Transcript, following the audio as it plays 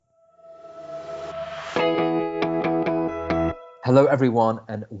Hello, everyone,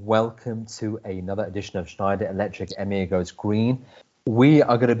 and welcome to another edition of Schneider Electric EMEA Goes Green. We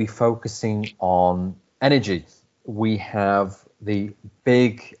are going to be focusing on energy. We have the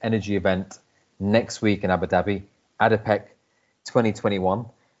big energy event next week in Abu Dhabi, ADIPEC 2021.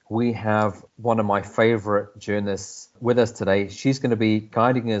 We have one of my favorite journalists with us today. She's going to be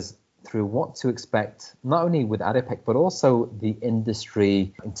guiding us through what to expect, not only with ADIPEC, but also the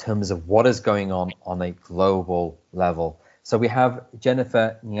industry in terms of what is going on a global level. So we have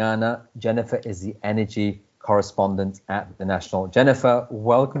Jennifer Nyana. Jennifer is the energy correspondent at The National. Jennifer,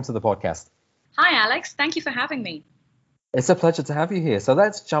 welcome to the podcast. Hi, Alex. Thank you for having me. It's a pleasure to have you here. So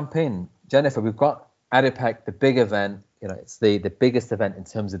let's jump in. Jennifer, we've got ADIPEC, the big event. It's the biggest event in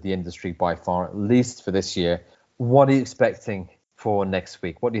terms of the industry by far, at least for this year. What are you expecting for next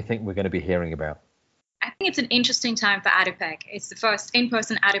week? What do you think we're going to be hearing about? I think it's an interesting time for ADIPEC. It's the first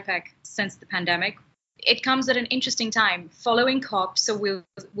in-person ADIPEC since the pandemic. It comes at an interesting time following COP. So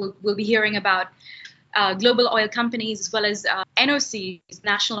we'll be hearing about global oil companies as well as NOCs,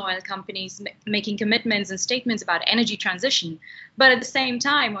 national oil companies, making commitments and statements about energy transition. But at the same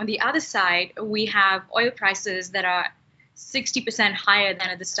time, on the other side, we have oil prices that are 60% higher than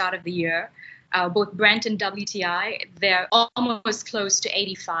at the start of the year. Both Brent and WTI, they're almost close to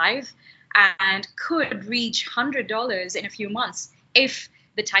 85 and could reach $100 in a few months if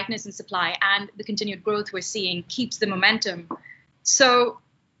the tightness in supply and the continued growth we're seeing keeps the momentum. So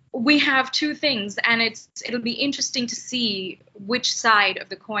we have two things, and it'll be interesting to see which side of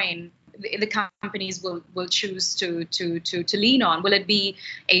the coin the companies will choose to lean on. Will it be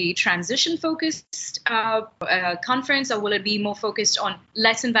a transition focused conference, or will it be more focused on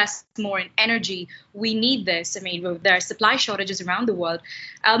let's invest more in energy? We need this. I mean, there are supply shortages around the world.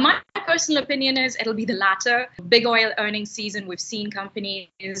 My personal opinion is it'll be the latter. Big oil earnings season, we've seen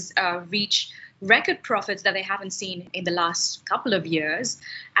companies reach record profits that they haven't seen in the last couple of years.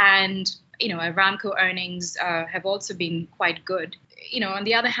 And Aramco earnings have also been quite good. On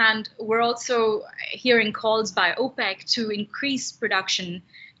the other hand, we're also hearing calls by OPEC to increase production,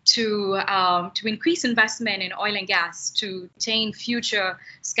 to increase investment in oil and gas, to attain future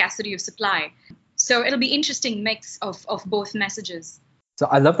scarcity of supply. So it'll be interesting mix of both messages. So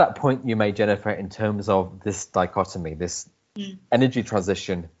I love that point you made, Jennifer, in terms of this dichotomy, this energy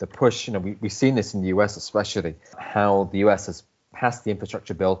transition, the push. We've seen this in the US, especially how the US has passed the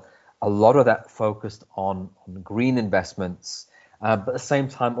infrastructure bill. A lot of that focused on green investments. But at the same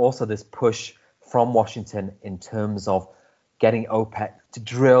time, also this push from Washington in terms of getting OPEC to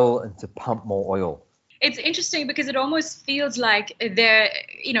drill and to pump more oil. It's interesting because it almost feels like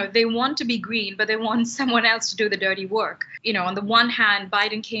they want to be green, but they want someone else to do the dirty work. On the one hand,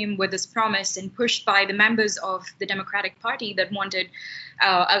 Biden came with this promise and pushed by the members of the Democratic Party that wanted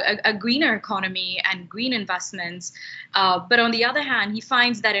a greener economy and green investments. But on the other hand, he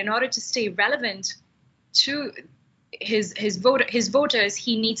finds that in order to stay relevant to his voters,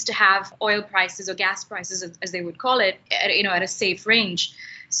 he needs to have oil prices or gas prices, as they would call it, at a safe range.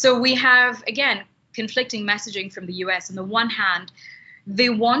 So we have, again, conflicting messaging from the US. On the one hand, they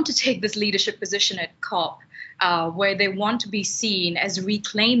want to take this leadership position at COP, where they want to be seen as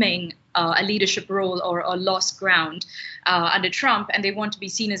reclaiming a leadership role or lost ground under Trump, and they want to be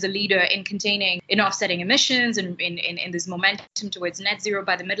seen as a leader in offsetting emissions and in this momentum towards net zero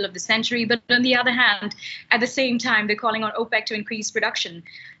by the middle of the century. But on the other hand, at the same time, they're calling on OPEC to increase production.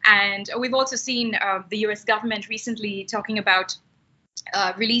 And we've also seen the US government recently talking about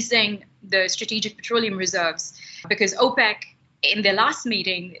releasing the strategic petroleum reserves, because OPEC, in their last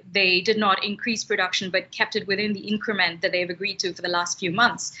meeting, they did not increase production, but kept it within the increment that they've agreed to for the last few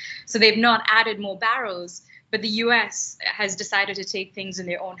months. So they've not added more barrels, but the US has decided to take things in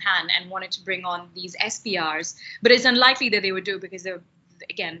their own hand and wanted to bring on these SPRs. But it's unlikely that they would do, because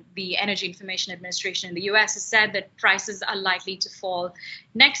the Energy Information Administration in the US has said that prices are likely to fall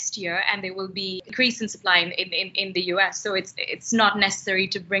next year, and there will be increase in supply in the US. So it's not necessary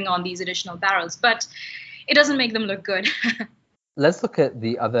to bring on these additional barrels, but it doesn't make them look good. Let's look at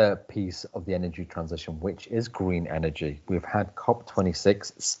the other piece of the energy transition, which is green energy. We've had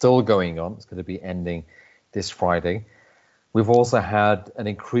COP26 still going on. It's going to be ending this Friday. We've also had an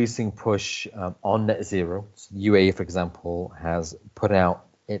increasing push on net zero. UAE, for example, has put out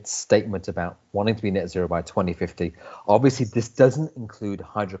its statement about wanting to be net zero by 2050. Obviously, this doesn't include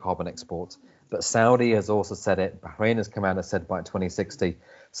hydrocarbon exports, but Saudi has also said it. Bahrain has come out and said by 2060.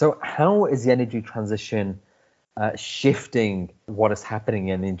 So how is the energy transition shifting what is happening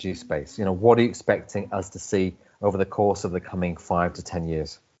in the energy space? What are you expecting us to see over the course of the coming 5 to 10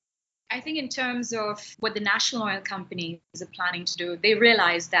 years? I think in terms of what the national oil companies are planning to do, they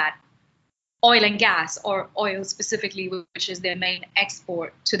realize that oil and gas, or oil specifically, which is their main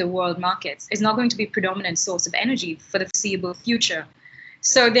export to the world markets, is not going to be a predominant source of energy for the foreseeable future.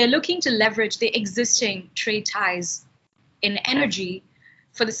 So they're looking to leverage the existing trade ties in energy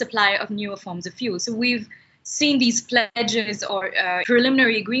for the supply of newer forms of fuel. So we've seen these pledges or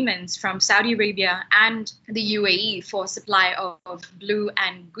preliminary agreements from Saudi Arabia and the UAE for supply of blue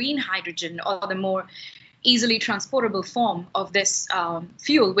and green hydrogen, or the more easily transportable form of this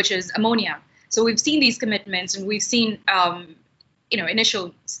fuel, which is ammonia. So we've seen these commitments, and we've seen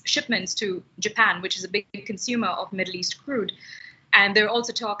initial shipments to Japan, which is a big consumer of Middle East crude. And there are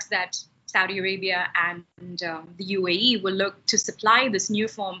also talks that Saudi Arabia and the UAE will look to supply this new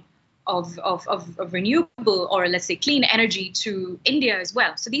form of renewable, or let's say clean energy, to India as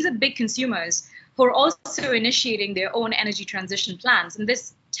well. So these are big consumers who are also initiating their own energy transition plans. And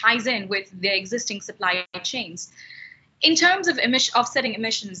this ties in with their existing supply chains. In terms of offsetting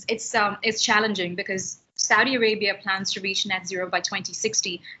emissions, it's challenging because Saudi Arabia plans to reach net zero by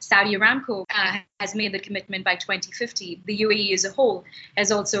 2060. Saudi Aramco has made the commitment by 2050. The UAE as a whole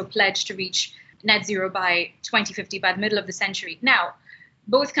has also pledged to reach net zero by 2050, by the middle of the century. Now,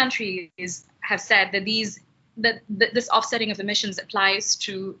 both countries have said that this offsetting of emissions applies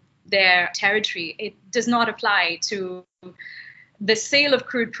to their territory. It does not apply to the sale of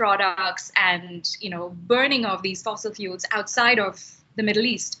crude products and burning of these fossil fuels outside of the Middle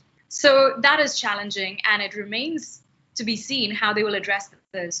East. So that is challenging, and it remains to be seen how they will address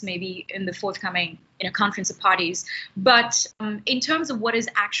this, maybe in the forthcoming conference of parties. But in terms of what is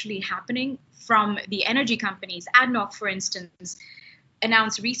actually happening from the energy companies, ADNOC, for instance,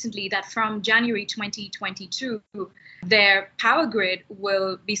 announced recently that from January 2022, their power grid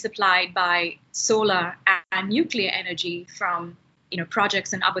will be supplied by solar and nuclear energy from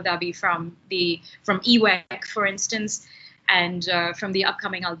projects in Abu Dhabi, from EWEC, for instance, and from the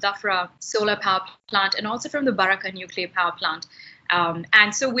upcoming Al Dhafra solar power plant, and also from the Baraka nuclear power plant.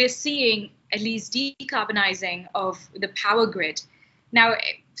 And so we're seeing at least decarbonizing of the power grid. Now,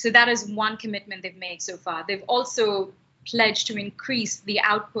 so that is one commitment they've made so far. They've also pledged to increase the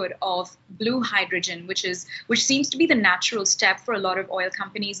output of blue hydrogen, which seems to be the natural step for a lot of oil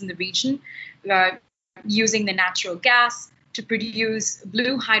companies in the region, using the natural gas to produce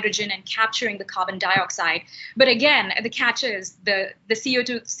blue hydrogen and capturing the carbon dioxide. But again, the catch is the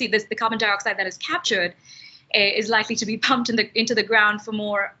CO2, the carbon dioxide that is captured is likely to be pumped into the ground for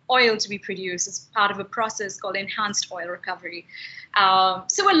more oil to be produced as part of a process called enhanced oil recovery.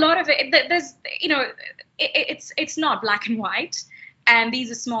 So a lot of it, it's not black and white, and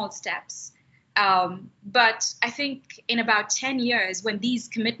these are small steps. But I think in about 10 years, when these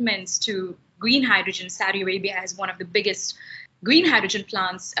commitments to green hydrogen, Saudi Arabia has one of the biggest green hydrogen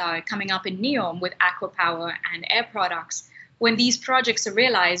plants coming up in NEOM with Aqua Power and Air Products. When these projects are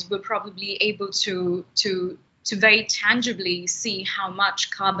realized, we're probably able to very tangibly see how much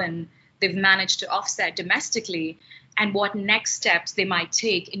carbon they've managed to offset domestically, and what next steps they might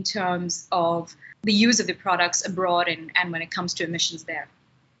take in terms of the use of the products abroad and when it comes to emissions there.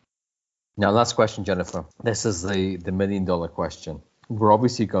 Now, last question, Jennifer. This is the $1 million question. We're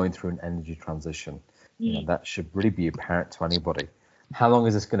obviously going through an energy transition. That should really be apparent to anybody. How long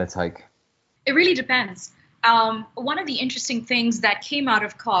is this going to take? It really depends. One of the interesting things that came out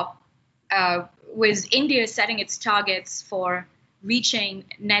of COP was India setting its targets for reaching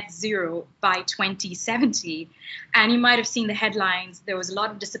net zero by 2070. And you might have seen the headlines. There was a lot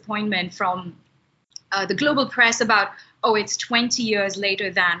of disappointment from the global press about, it's 20 years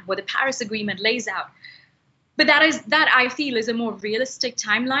later than what the Paris Agreement lays out. But that I feel is a more realistic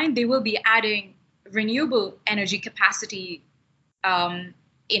timeline. They will be adding renewable energy capacity,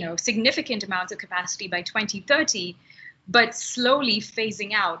 significant amounts of capacity by 2030, but slowly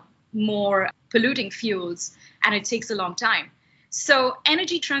phasing out more polluting fuels, and it takes a long time. So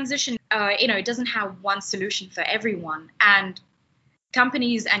energy transition, it doesn't have one solution for everyone. And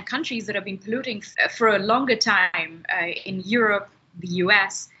companies and countries that have been polluting for a longer time in Europe, the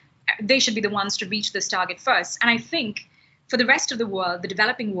US, they should be the ones to reach this target first. And I think for the rest of the world, the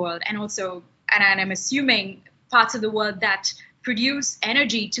developing world, and I'm assuming parts of the world that produce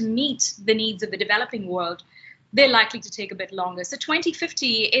energy to meet the needs of the developing world, they're likely to take a bit longer. So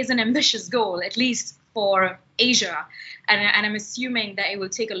 2050 is an ambitious goal, at least for Asia. And I'm assuming that it will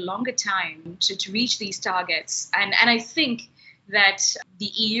take a longer time to reach these targets. And I think that the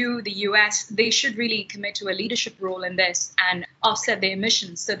EU, the US, they should really commit to a leadership role in this and offset their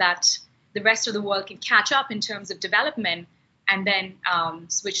emissions so that the rest of the world can catch up in terms of development, and then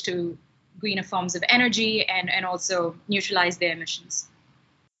switch to greener forms of energy and also neutralize their emissions.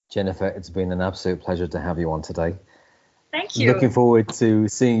 Jennifer, it's been an absolute pleasure to have you on today. Thank you. Looking forward to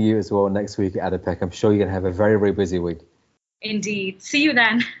seeing you as well next week at ADIPEC. I'm sure you're going to have a very, very busy week. Indeed. See you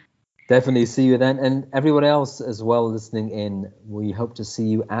then. Definitely see you then. And everyone else as well listening in, we hope to see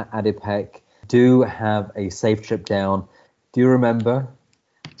you at ADIPEC. Do have a safe trip down. Do remember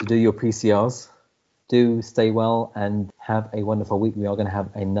to do your PCRs. Do stay well and have a wonderful week. We are going to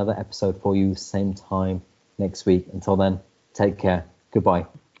have another episode for you same time next week. Until then, take care. Goodbye.